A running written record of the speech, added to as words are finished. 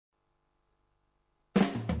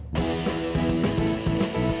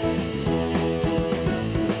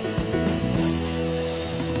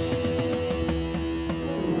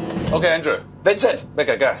Okay, Andrew. Vincent. Make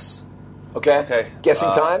a guess. Okay.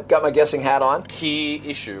 Guessing time. Got my guessing hat on. Key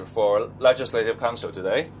issue for Legislative Council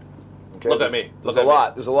today. Okay. Look at me. There's a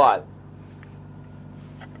lot.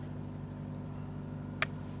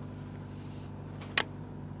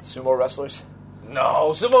 Sumo wrestlers? No,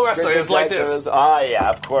 sumo wrestling is like this. Yeah,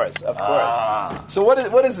 of course. So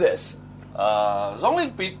what is this?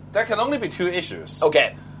 There can only be two issues.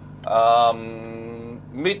 Okay.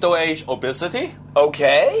 Middle-age obesity.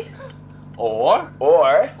 Okay. Or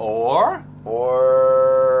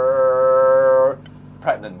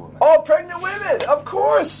pregnant women. Oh, pregnant women, of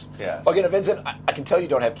course. Yes. Okay, now Vincent, I can tell you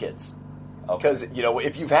don't have kids. Okay. Because,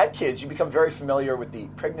 if you've had kids, you become very familiar with the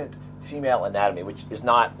pregnant female anatomy, which is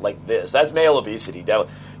not like this. That's male obesity. Cause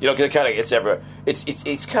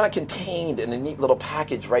it's kind of contained in a neat little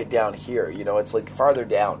package right down here. It's like farther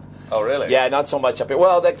down. Oh, really? Yeah, not so much up here.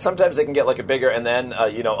 Well, sometimes they can get like a bigger and then, a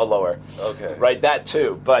lower. Okay. Right, that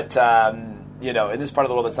too. But, in this part of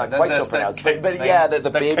the world, it's not quite so pronounced. But the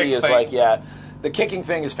baby is like, the kicking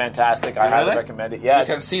thing is fantastic. I highly recommend it. Yeah. You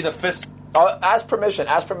can see the fist. Ask permission.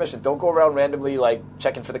 Don't go around randomly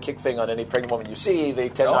checking for the kick thing on any pregnant woman you see. They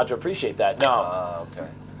tend not to appreciate that. No. Okay.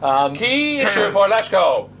 Key issue for Let's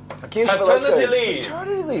Go. Paternity leave.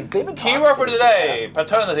 Paternity leave. They've been key word for today.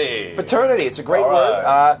 Paternity. Paternity. It's a great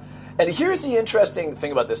word. And here's the interesting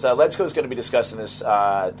thing about this. Let's Go is going to be discussing this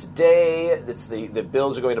today. It's the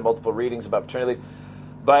bills are going to multiple readings about paternity leave.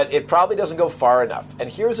 But it probably doesn't go far enough. And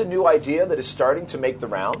here's a new idea that is starting to make the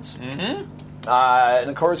rounds. Mm-hmm. And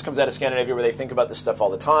of course, comes out of Scandinavia, where they think about this stuff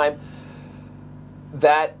all the time.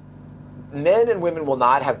 That men and women will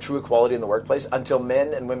not have true equality in the workplace until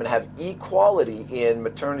men and women have equality in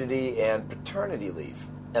maternity and paternity leave.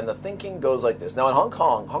 And the thinking goes like this. Now, in Hong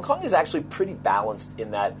Kong is actually pretty balanced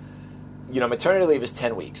in that, maternity leave is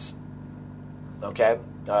 10 weeks. Okay?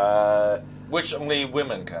 Which only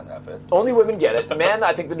women can have it. Only women get it. Men,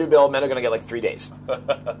 I think the new bill, men are going to get 3 days.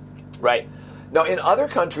 Right. Now, in other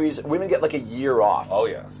countries, women get a year off. Oh,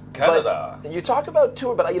 yes. Canada. But you talk about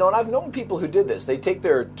tour, but, and I've known people who did this. They take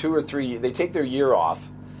their year off,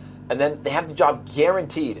 and then they have the job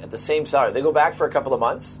guaranteed at the same salary. They go back for a couple of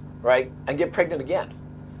months, right, and get pregnant again.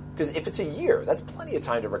 Because if it's a year, that's plenty of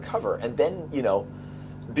time to recover, and then,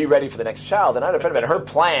 be ready for the next child. And I had a friend of mine, her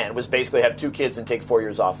plan was basically have 2 kids and take 4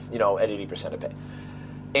 years off, at 80% of pay.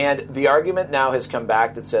 And the argument now has come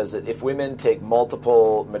back that says that if women take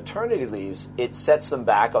multiple maternity leaves, it sets them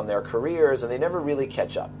back on their careers and they never really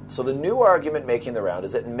catch up. So the new argument making the round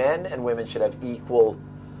is that men and women should have equal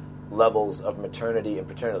levels of maternity and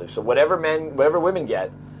paternity leave. So whatever women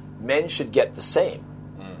get, men should get the same.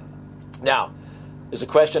 Mm. Now, there's a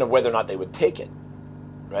question of whether or not they would take it,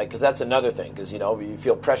 right? Because that's another thing, because, you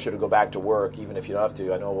feel pressure to go back to work even if you don't have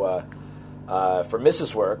to. I know for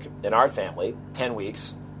Mrs. Work in our family, 10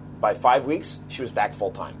 weeks. By 5 weeks, she was back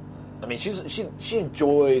full time. I mean, she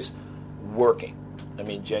enjoys working. I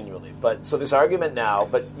mean, genuinely. But so this argument now,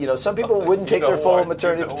 but some people wouldn't take their full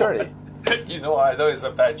maternity paternity. I know it's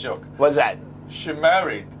a bad joke. What's that? She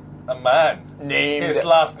married a man. His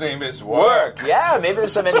last name is Work. Yeah, maybe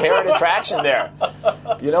there's some inherent attraction there.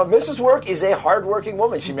 Mrs. Work is a hardworking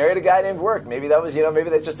woman. She married a guy named Work. Maybe that was,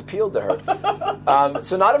 maybe that just appealed to her.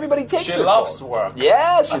 So not everybody takes her. She loves work.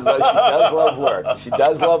 Yeah, she does love work. She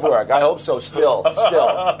does love work. I hope so. Still,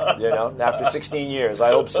 after 16 years,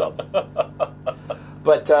 I hope so.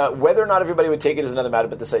 But whether or not everybody would take it is another matter.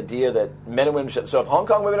 But this idea that men and women should. So if Hong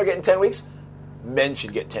Kong women are getting 10 weeks, men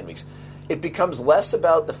should get 10 weeks. It becomes less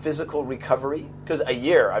about the physical recovery, because a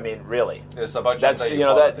year, I mean, really, it's about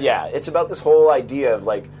it's about this whole idea of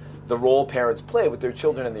the role parents play with their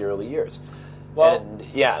children in the early years. Well,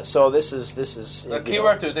 so this is the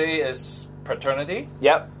keyword today is paternity.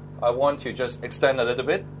 Yep. I want to just extend a little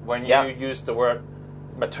bit. When you use the word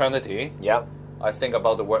maternity, I think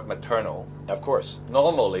about the word maternal. Of course.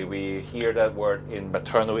 Normally, we hear that word in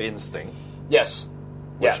maternal instinct. Yes.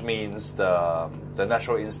 Which means the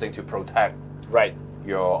natural instinct to protect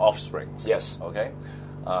your offsprings. Yes. Okay?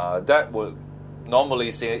 That would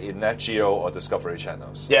normally see it in Nat Geo or Discovery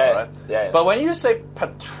channels. Yeah. Right? Yeah. But when you say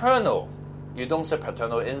paternal, you don't say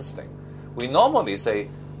paternal instinct. We normally say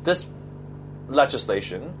this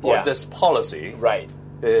legislation or this policy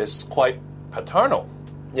is quite paternal.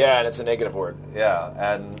 Yeah, and it's a negative word. Yeah,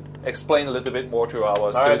 and explain a little bit more to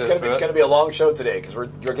our students. It's going to be a long show today because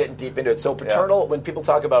you're getting deep into it. So paternal, when people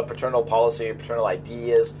talk about paternal policy, paternal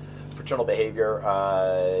ideas, paternal behavior,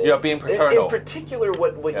 being paternal. In particular,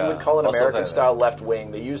 what you would call an American-style left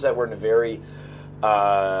wing, they use that word in a very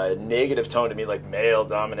negative tone to mean, like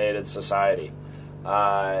male-dominated society.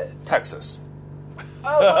 Texas.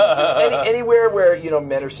 Just anywhere where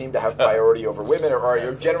men are seen to have priority over women,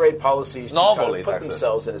 or generate policies normally to put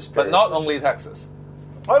themselves in a superior but not position. only Texas.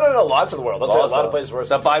 Oh no, lots of the world. Lots of, a lot of places where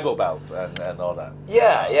the Bible Belt and all that.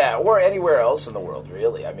 Yeah, or anywhere else in the world,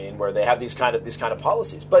 really. I mean, where they have these kind of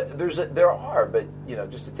policies. But just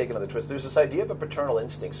to take another twist, there's this idea of a paternal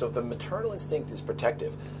instinct. So if the maternal instinct is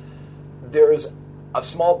protective, there's a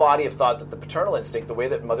small body of thought that the paternal instinct, the way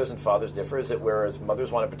that mothers and fathers differ, is that whereas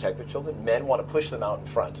mothers want to protect their children, men want to push them out in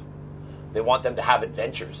front. They want them to have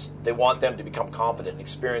adventures. They want them to become competent and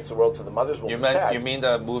experience the world, so the mothers will protect. You mean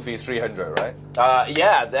the movie 300, right?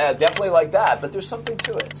 Yeah, definitely like that. But there's something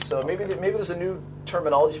to it. So maybe there's a new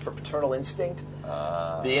terminology for paternal instinct.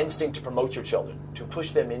 The instinct to promote your children, to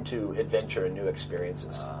push them into adventure and new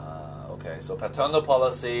experiences. Okay, so paternal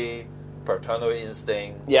policy, paternal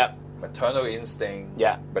instinct. Yeah. Maternal instinct.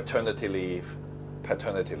 Yeah. Maternity leave.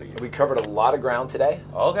 Paternity leave. We covered a lot of ground today.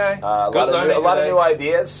 Okay. A lot of new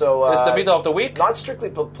ideas. So it's the middle of the week. Not strictly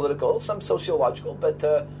political, some sociological, but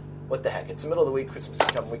what the heck? It's the middle of the week. Christmas is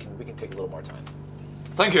coming. We can take a little more time.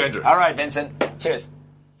 Thank you, Andrew. All right, Vincent. Cheers.